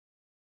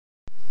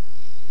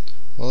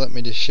Well, let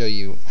me just show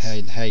you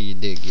how you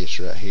dig this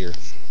right here.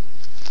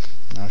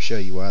 And I'll show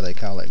you why they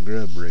call it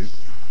grub root.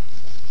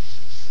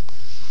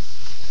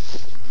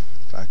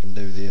 If I can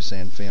do this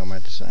and film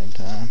at the same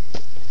time.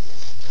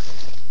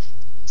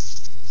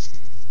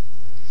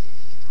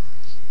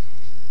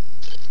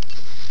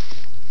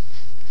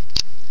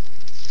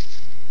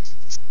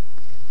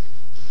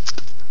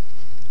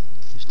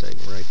 Just take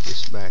and rake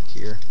this back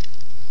here.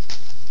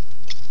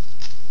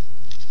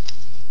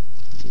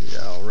 Get it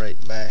all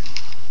raked back.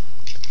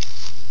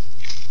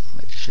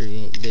 Make sure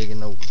you ain't digging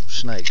no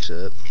snakes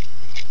up.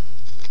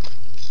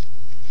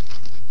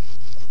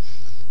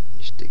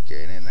 You stick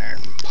that in there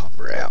and pop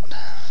her out.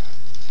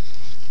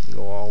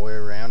 Go all the way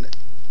around it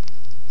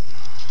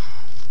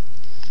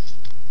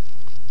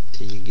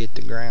till you get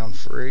the ground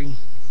free.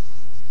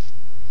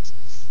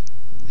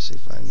 Let me see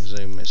if I can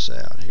zoom this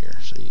out here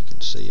so you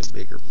can see a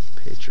bigger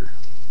picture.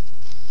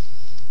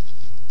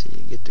 Till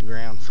you get the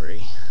ground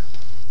free.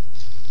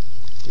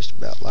 Just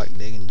about like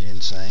digging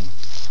ginseng.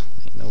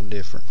 Ain't no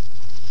different.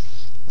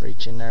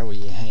 Reach in there with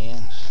your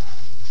hands,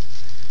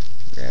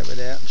 grab it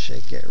out and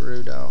shake that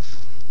root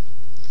off.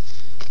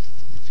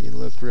 If you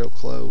look real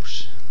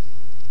close,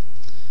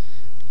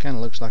 it kind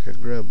of looks like a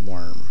grub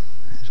worm.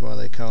 That's why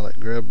they call it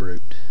grub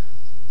root.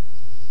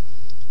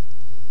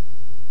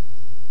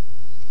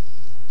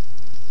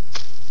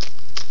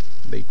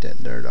 Beat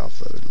that dirt off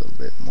of it a little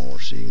bit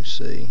more so you can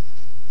see.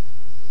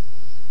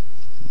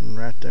 And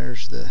right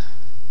there's the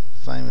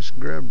famous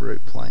grub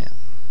root plant.